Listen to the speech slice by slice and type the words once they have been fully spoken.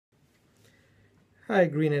Hi,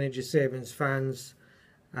 Green Energy Savings fans,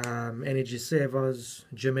 energy savers,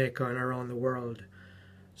 Jamaica and around the world.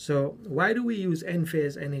 So, why do we use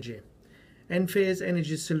Enphase Energy? Enphase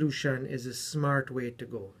Energy Solution is a smart way to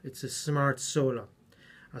go. It's a smart solar,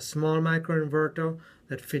 a small microinverter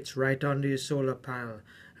that fits right under your solar panel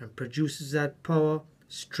and produces that power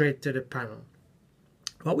straight to the panel.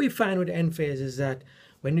 What we find with Enphase is that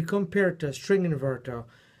when you compare it to a string inverter,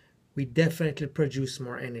 we definitely produce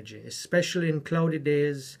more energy, especially in cloudy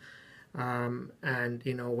days. And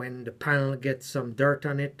when the panel gets some dirt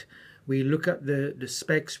on it, we look at the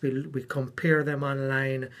specs, we compare them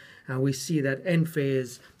online, and we see that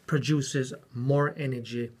Enphase produces more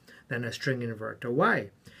energy than a string inverter.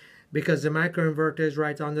 Why? Because the microinverter is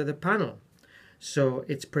right under the panel. So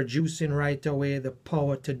it's producing right away the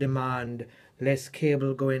power to demand, less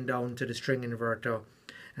cable going down to the string inverter.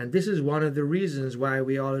 And this is one of the reasons why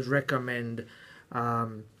we always recommend a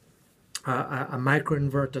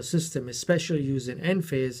microinverter system, especially using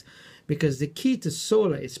Enphase, because the key to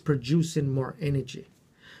solar is producing more energy.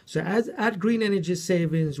 So at Green Energy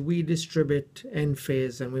Savings, we distribute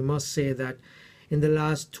Enphase, and we must say that in the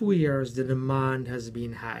last 2 years, the demand has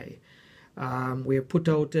been high. We have put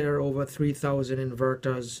out there over 3,000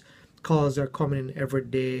 inverters. Calls are coming in every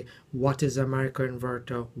day. What is a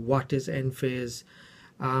microinverter? What is Enphase?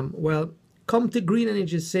 Well, come to Green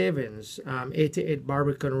Energy Savings, 88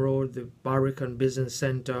 Barbican Road, the Barbican Business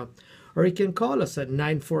Center, or you can call us at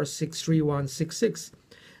 946-3166.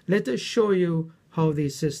 Let us show you how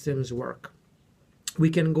these systems work.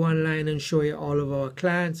 We can go online and show you all of our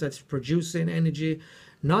clients that's producing energy,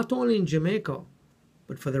 not only in Jamaica,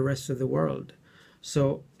 but for the rest of the world.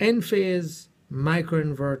 So Enphase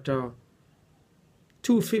microinverter,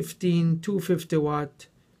 215, 250 watt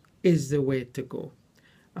is the way to go.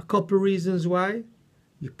 A couple reasons why: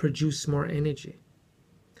 you produce more energy.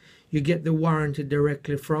 You get the warranty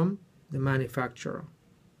directly from the manufacturer.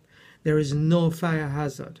 There is no fire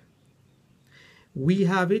hazard. We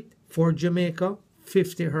have it for Jamaica,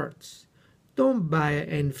 50 hertz. Don't buy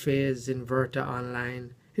an Enphase inverter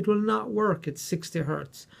online. It will not work at 60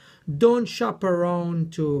 hertz. Don't shop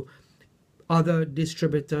around to other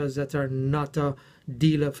distributors that are not a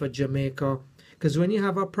dealer for Jamaica, because when you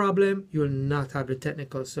have a problem, you will not have the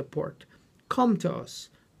technical support. Come to us,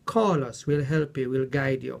 call us, we'll help you, we'll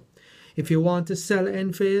guide you. If you want to sell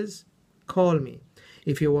Enphase, call me.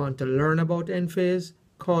 If you want to learn about Enphase,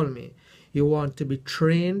 call me. You want to be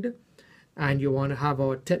trained and you want to have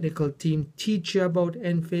our technical team teach you about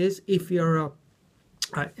Enphase. If you're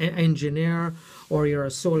an engineer or you're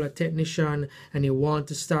a solar technician and you want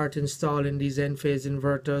to start installing these Enphase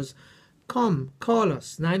inverters, come, call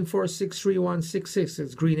us, 946-3166,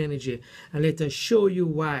 it's Green Energy, and let us show you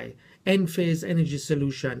why Enphase Energy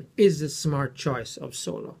Solution is the smart choice of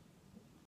solar.